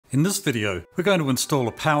In this video, we're going to install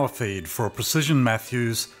a power feed for a Precision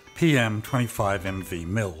Matthews PM-25MV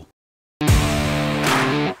mill.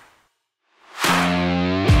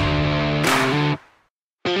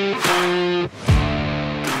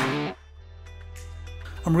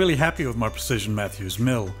 I'm really happy with my Precision Matthews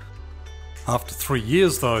mill. After 3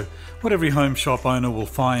 years though, what every home shop owner will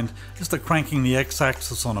find is that cranking the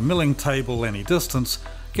X-axis on a milling table any distance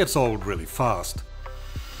gets old really fast.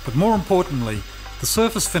 But more importantly, the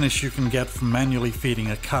surface finish you can get from manually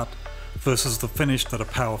feeding a cut versus the finish that a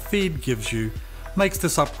power feed gives you makes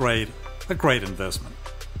this upgrade a great investment.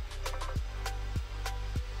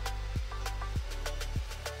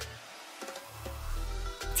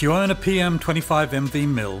 If you own a PM-25MV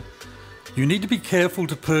mill, you need to be careful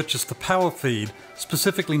to purchase the power feed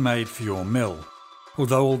specifically made for your mill.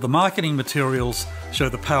 Although all the marketing materials show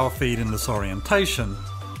the power feed in this orientation,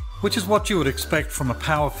 which is what you would expect from a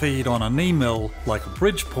power feed on a knee mill like a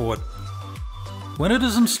Bridgeport, when it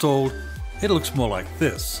is installed, it looks more like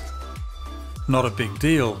this. Not a big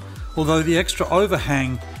deal, although the extra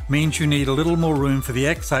overhang means you need a little more room for the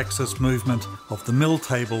X-axis movement of the mill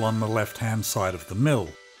table on the left-hand side of the mill.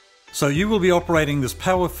 So you will be operating this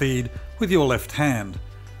power feed with your left hand.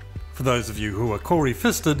 For those of you who are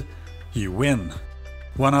Corey-fisted, you win.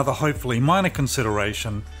 One other hopefully minor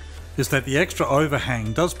consideration is that the extra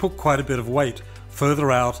overhang does put quite a bit of weight further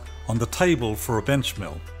out on the table for a bench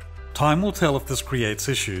mill. Time will tell if this creates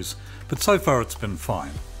issues, but so far it's been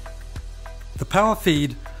fine. The power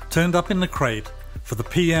feed turned up in the crate for the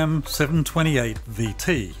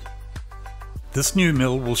PM-728VT. This new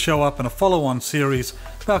mill will show up in a follow-on series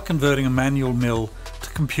about converting a manual mill to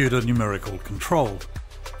computer numerical control.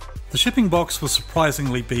 The shipping box was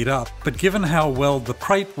surprisingly beat up, but given how well the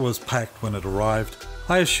crate was packed when it arrived,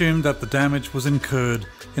 I assumed that the damage was incurred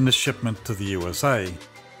in the shipment to the USA.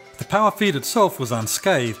 The power feed itself was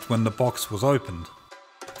unscathed when the box was opened.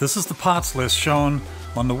 This is the parts list shown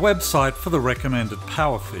on the website for the recommended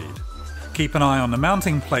power feed. Keep an eye on the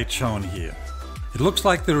mounting plate shown here. It looks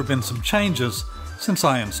like there have been some changes since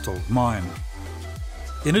I installed mine.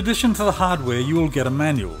 In addition to the hardware, you will get a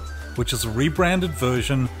manual, which is a rebranded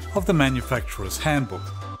version of the manufacturer's handbook,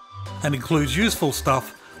 and includes useful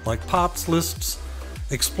stuff like parts lists,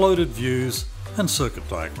 exploded views, and circuit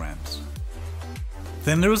diagrams.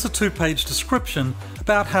 Then there is a 2-page description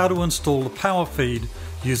about how to install the power feed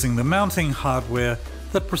using the mounting hardware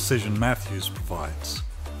that Precision Matthews provides.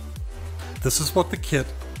 This is what the kit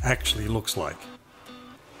actually looks like.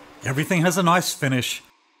 Everything has a nice finish,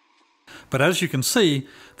 but as you can see,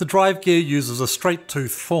 the drive gear uses a straight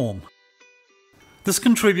tooth form. This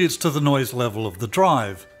contributes to the noise level of the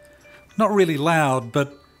drive. Not really loud,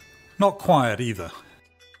 but not quiet either.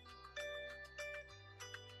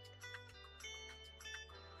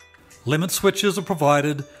 Limit switches are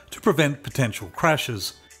provided to prevent potential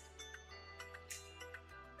crashes.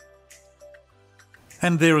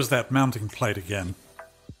 And there is that mounting plate again.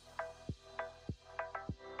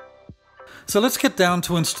 So let's get down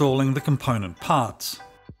to installing the component parts.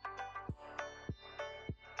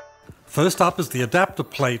 First up is the adapter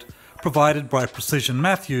plate provided by Precision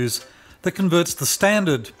Matthews that converts the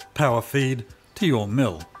standard power feed to your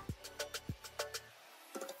mill.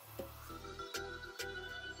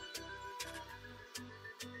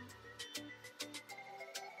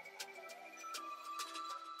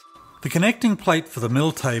 The connecting plate for the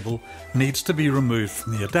mill table needs to be removed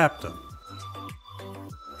from the adapter.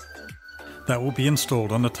 That will be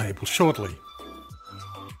installed on the table shortly.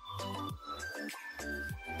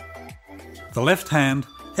 The left-hand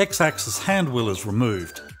X-axis hand wheel is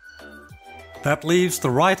removed. That leaves the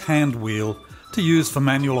right-hand wheel to use for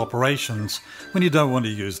manual operations when you don't want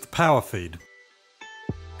to use the power feed.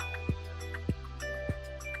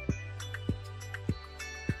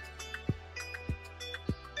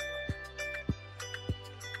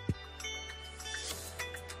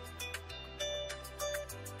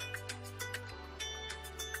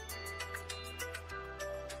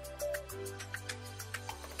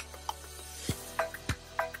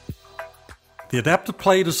 The adapter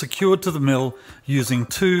plate is secured to the mill using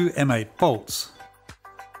 2 M8 bolts.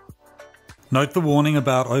 Note the warning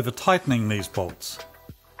about over-tightening these bolts.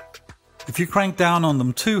 If you crank down on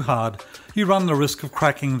them too hard, you run the risk of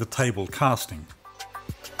cracking the table casting.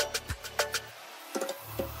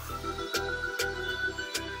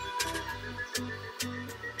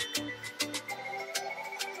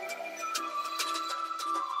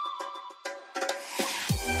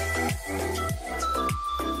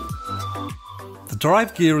 The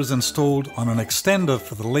drive gear is installed on an extender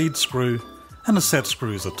for the lead screw and the set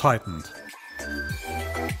screws are tightened.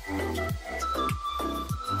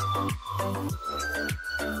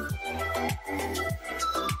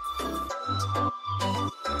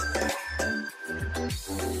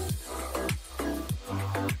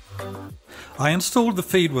 I installed the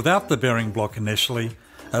feed without the bearing block initially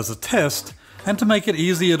as a test and to make it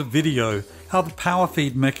easier to video how the power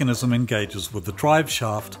feed mechanism engages with the drive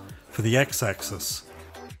shaft for the X-axis,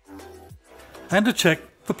 and to check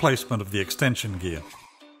the placement of the extension gear.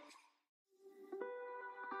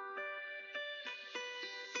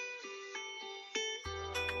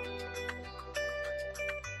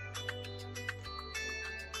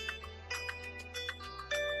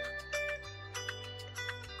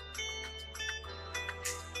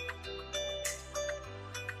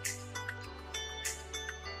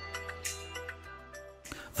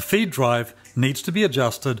 The feed drive needs to be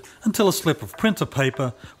adjusted until a slip of printer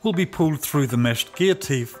paper will be pulled through the meshed gear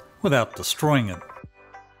teeth without destroying it.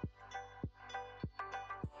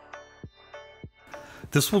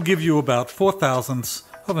 This will give you about 4/1000ths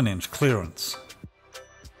of an inch clearance.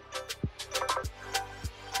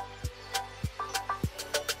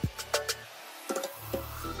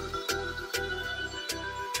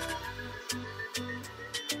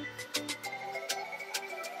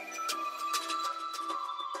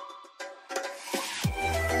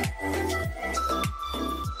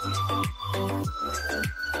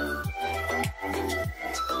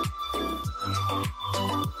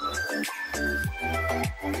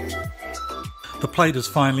 The plate is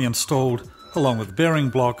finally installed along with the bearing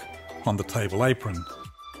block on the table apron.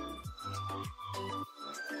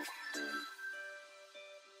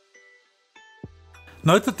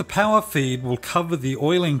 Note that the power feed will cover the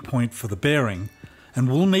oiling point for the bearing and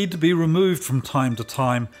will need to be removed from time to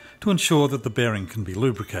time to ensure that the bearing can be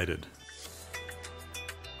lubricated.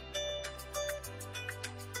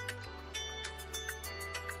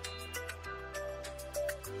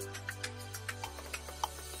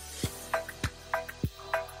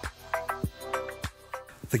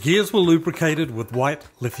 The gears were lubricated with white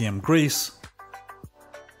lithium grease,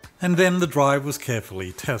 and then the drive was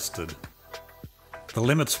carefully tested. The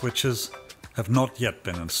limit switches have not yet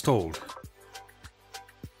been installed.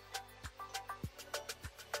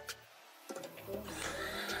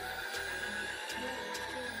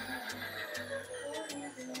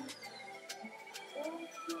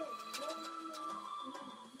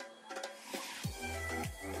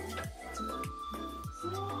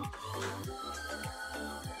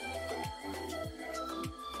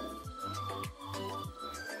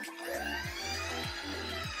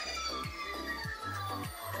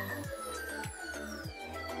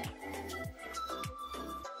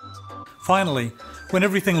 Finally, when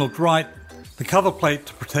everything looked right, the cover plate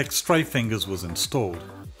to protect stray fingers was installed.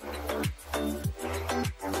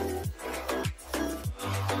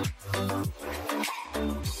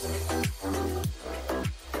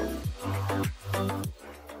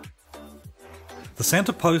 The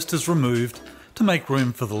center post is removed to make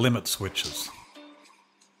room for the limit switches.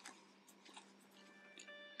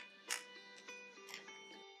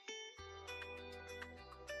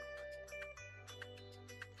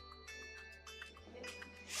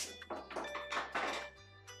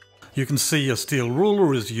 You can see a steel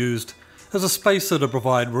ruler is used as a spacer to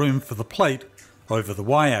provide room for the plate over the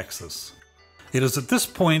Y-axis. It is at this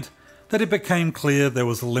point that it became clear there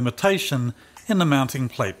was a limitation in the mounting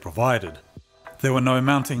plate provided. There were no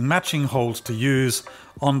mounting matching holes to use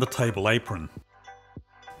on the table apron.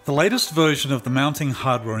 The latest version of the mounting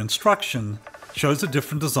hardware instruction shows a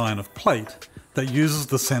different design of plate that uses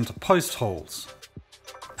the center post holes.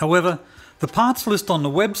 However, the parts list on the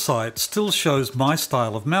website still shows my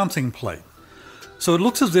style of mounting plate, so it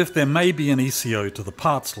looks as if there may be an ECO to the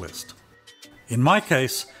parts list. In my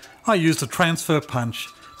case, I used a transfer punch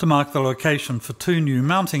to mark the location for 2 new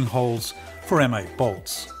mounting holes for M8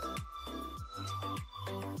 bolts.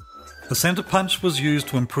 The center punch was used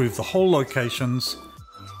to improve the hole locations,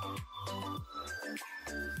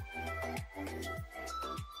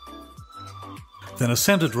 then a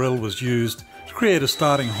center drill was used to create a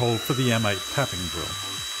starting hole for the M8 tapping drill.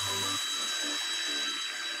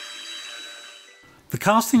 The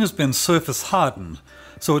casting has been surface hardened,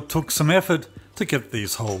 so it took some effort to get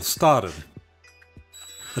these holes started.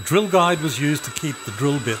 The drill guide was used to keep the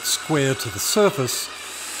drill bit square to the surface,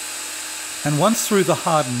 and once through the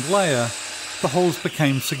hardened layer, the holes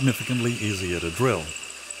became significantly easier to drill.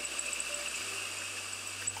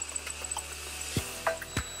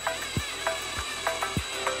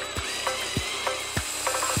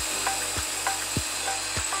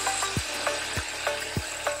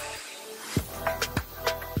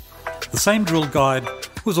 The same drill guide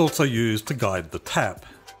was also used to guide the tap.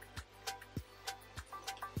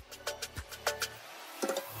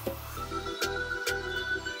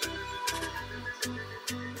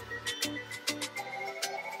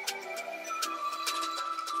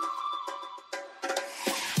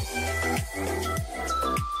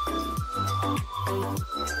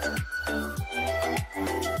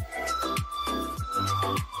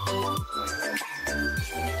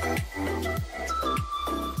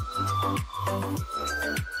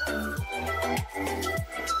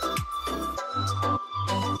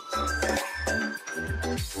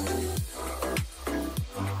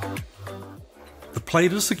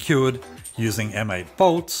 plate is secured using M8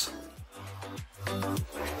 bolts,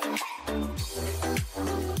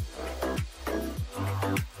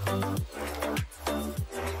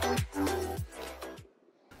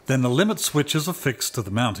 then the limit switches are fixed to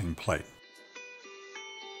the mounting plate.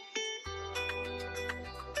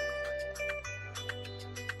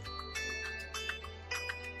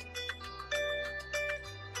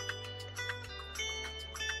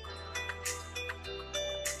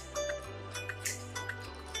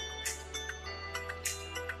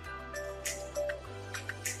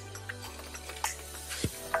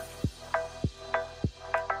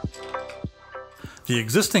 The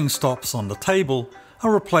existing stops on the table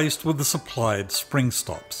are replaced with the supplied spring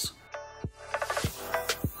stops.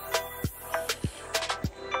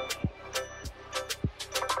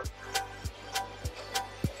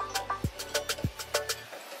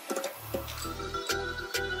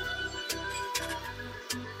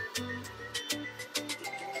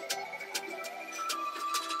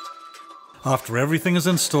 After everything is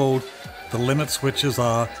installed, the limit switches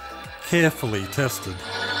are carefully tested.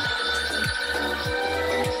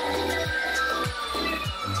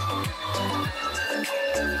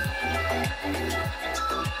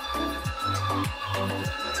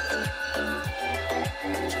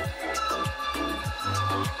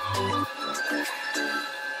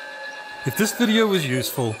 If this video was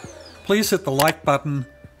useful, please hit the like button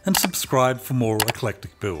and subscribe for more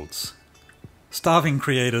eclectic builds. Starving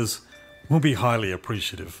creators will be highly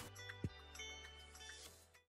appreciative.